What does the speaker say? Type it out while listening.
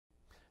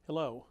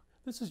Hello,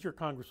 this is your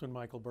Congressman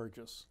Michael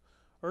Burgess.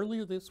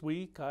 Earlier this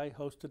week, I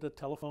hosted a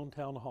telephone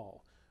town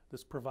hall.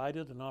 This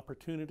provided an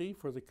opportunity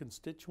for the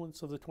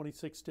constituents of the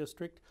 26th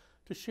District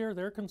to share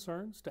their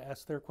concerns, to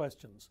ask their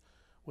questions.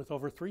 With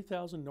over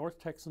 3,000 North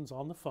Texans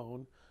on the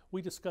phone,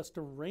 we discussed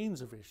a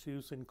range of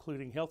issues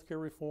including healthcare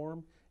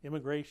reform,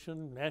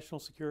 immigration, national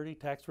security,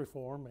 tax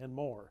reform, and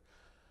more.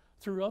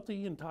 Throughout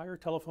the entire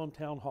telephone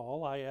town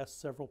hall, I asked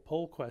several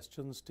poll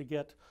questions to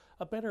get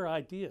a better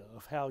idea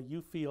of how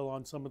you feel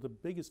on some of the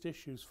biggest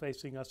issues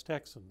facing us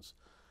Texans.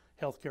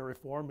 Healthcare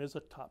reform is a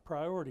top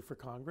priority for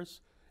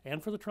Congress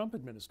and for the Trump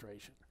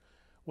administration.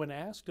 When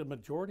asked, a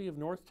majority of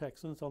North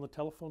Texans on the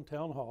telephone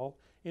town hall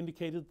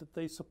indicated that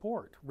they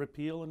support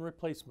repeal and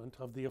replacement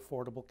of the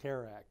Affordable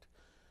Care Act.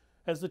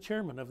 As the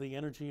chairman of the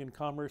Energy and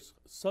Commerce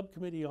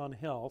Subcommittee on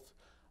Health,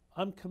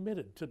 I'm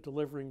committed to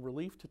delivering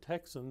relief to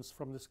Texans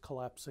from this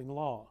collapsing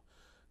law.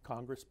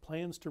 Congress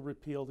plans to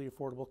repeal the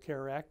Affordable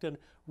Care Act and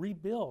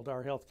rebuild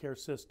our health care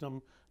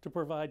system to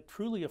provide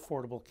truly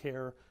affordable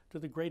care to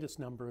the greatest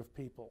number of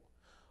people.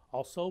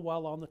 Also,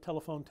 while on the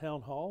telephone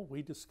town hall,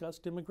 we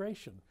discussed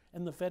immigration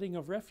and the vetting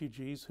of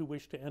refugees who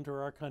wish to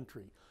enter our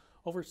country.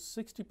 Over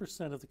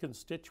 60% of the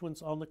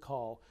constituents on the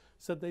call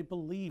said they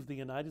believe the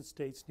United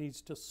States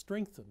needs to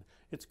strengthen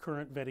its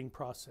current vetting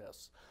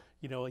process.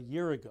 A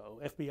year ago,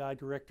 FBI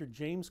Director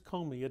James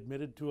Comey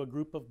admitted to a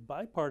group of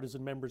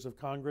bipartisan members of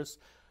Congress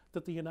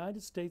that the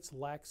United States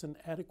lacks an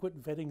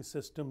adequate vetting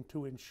system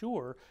to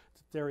ensure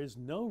that there is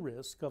no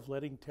risk of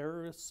letting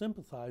terrorist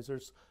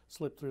sympathizers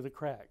slip through the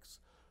cracks.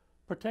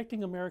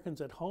 Protecting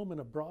Americans at home and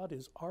abroad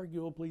is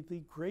arguably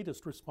the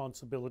greatest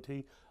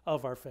responsibility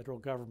of our federal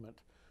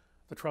government.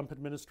 The Trump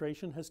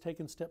administration has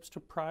taken steps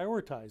to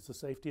prioritize the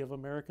safety of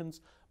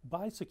Americans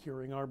by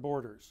securing our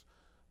borders.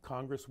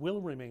 Congress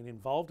will remain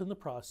involved in the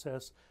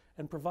process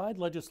and provide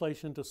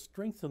legislation to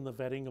strengthen the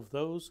vetting of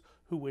those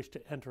who wish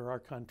to enter our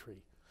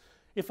country.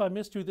 If I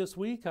missed you this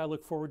week, I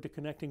look forward to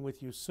connecting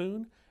with you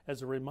soon.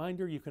 As a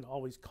reminder, you can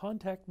always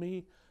contact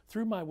me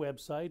through my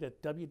website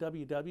at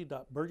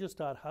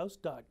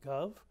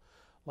www.burgess.house.gov.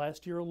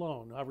 Last year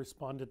alone, I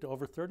responded to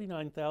over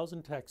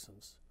 39,000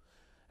 Texans.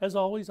 As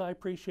always, I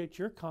appreciate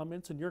your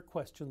comments and your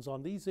questions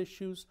on these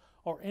issues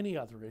or any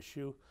other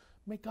issue.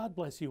 May God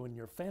bless you and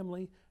your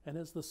family, and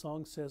as the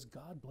song says,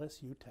 God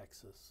bless you,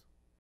 Texas.